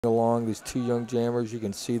along. These two young jammers, you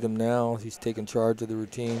can see them now. He's taking charge of the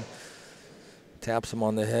routine. Taps him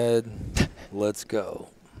on the head. Let's go.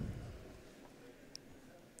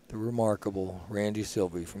 The remarkable Randy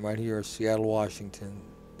Silvey from right here, Seattle, Washington,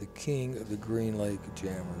 the king of the Green Lake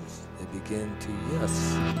Jammers. They begin to,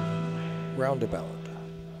 yes, roundabout.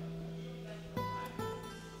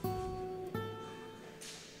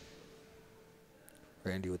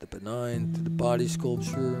 Randy with the benign to the body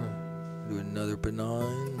sculpture. Do another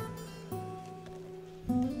benign.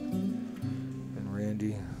 And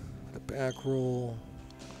Randy, the back roll,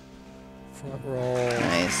 front roll.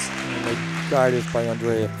 Nice. And the guided by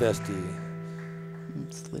Andrea Festi.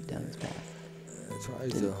 Slid down his back. That's right.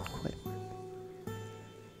 Didn't quite work.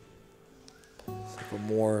 For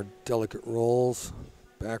more delicate rolls.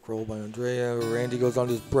 Back roll by Andrea. Randy goes on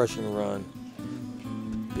his brushing run.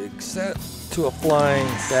 Big set to a flying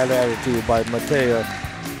bad attitude by Mattia.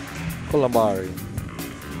 Colombari.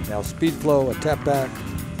 Now speed flow, a tap back,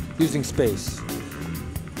 using space.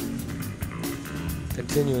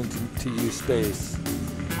 Continuing to use space.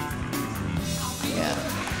 Yeah.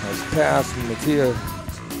 Nice pass from Mattia.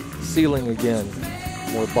 Sealing again.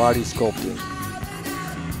 More body sculpting.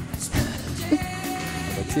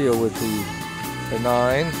 Mattia with the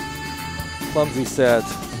 9. Clumsy set.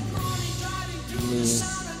 Knee,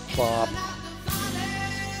 pop.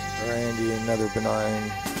 Randy, another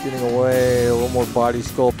benign. Getting away, a little more body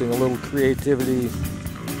sculpting, a little creativity.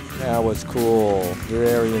 That was cool,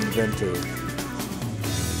 very inventive.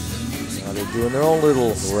 Now they're doing their own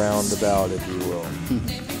little roundabout, if you will.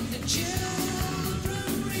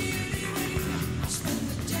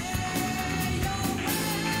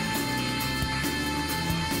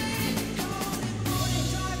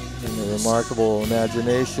 And the remarkable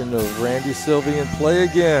imagination of Randy Silvey in play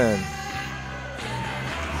again.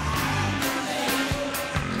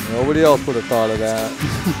 Nobody else would have thought of that.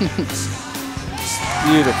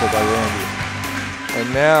 Beautiful by Randy.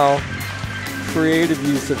 And now, creative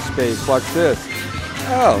use of space. Watch this.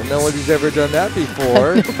 Oh, nobody's ever done that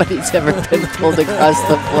before. Nobody's ever been pulled across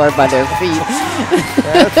the floor by their feet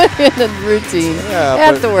in a routine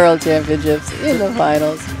at the World Championships, in the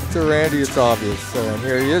finals. To Randy, it's obvious. And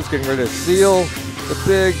here he is getting ready to seal the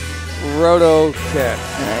big roto catch.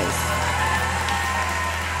 Nice.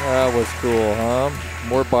 That was cool, huh?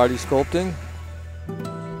 More body sculpting.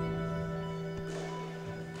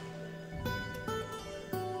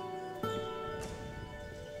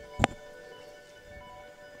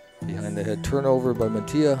 Behind the head turnover by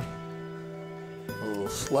Mattia. A little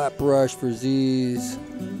slap brush for Z's.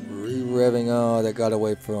 Re-revving. Oh, that got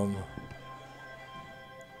away from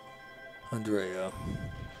Andrea.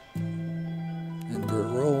 Invert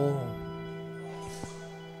roll.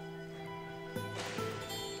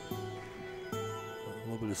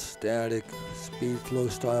 A little bit of static, speed flow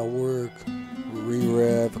style work,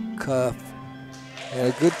 re-rev, cuff, and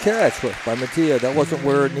a good catch by Mattia. That wasn't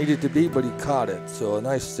where it needed to be, but he caught it, so a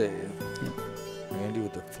nice save. Randy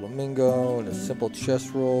with the flamingo and a simple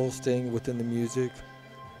chest roll, staying within the music.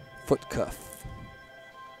 Foot cuff.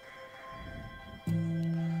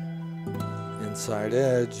 Inside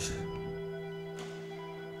edge.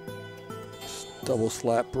 Double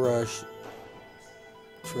slap brush.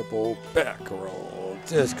 Triple back roll.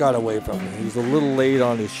 Just got away from him. He was a little late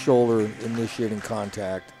on his shoulder initiating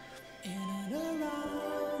contact.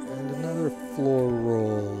 And another floor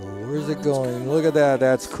roll. Where's it going? Look at that.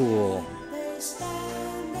 That's cool.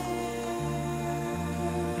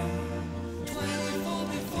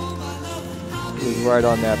 He was right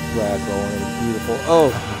on that back roll. And it was beautiful.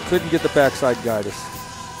 Oh, couldn't get the backside guidance.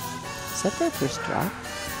 Is that their first drop?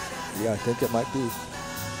 Yeah, I think it might be.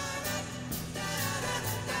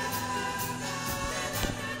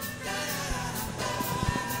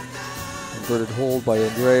 Inverted hold by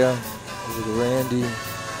Andrea over to Randy.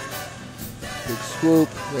 Big swoop.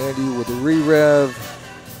 Randy with a re-rev.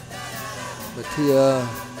 Mattia,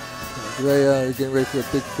 Andrea, they're getting ready for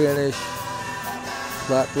a big finish.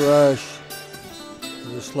 Slap brush.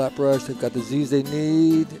 Another slap brush. They've got the Z's they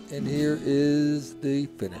need. And here is the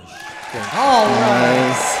finish. All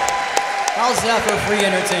right. How's that for free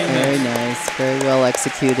entertainment? Very nice. Very well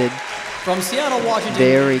executed. From Seattle, Washington,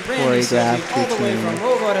 Very Randy choreographed Silvey, all the way routine. from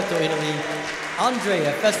Rovereto, Italy,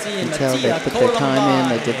 Andrea Festi and You can tell they Mattia put their time in,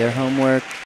 Colombari. they did their homework.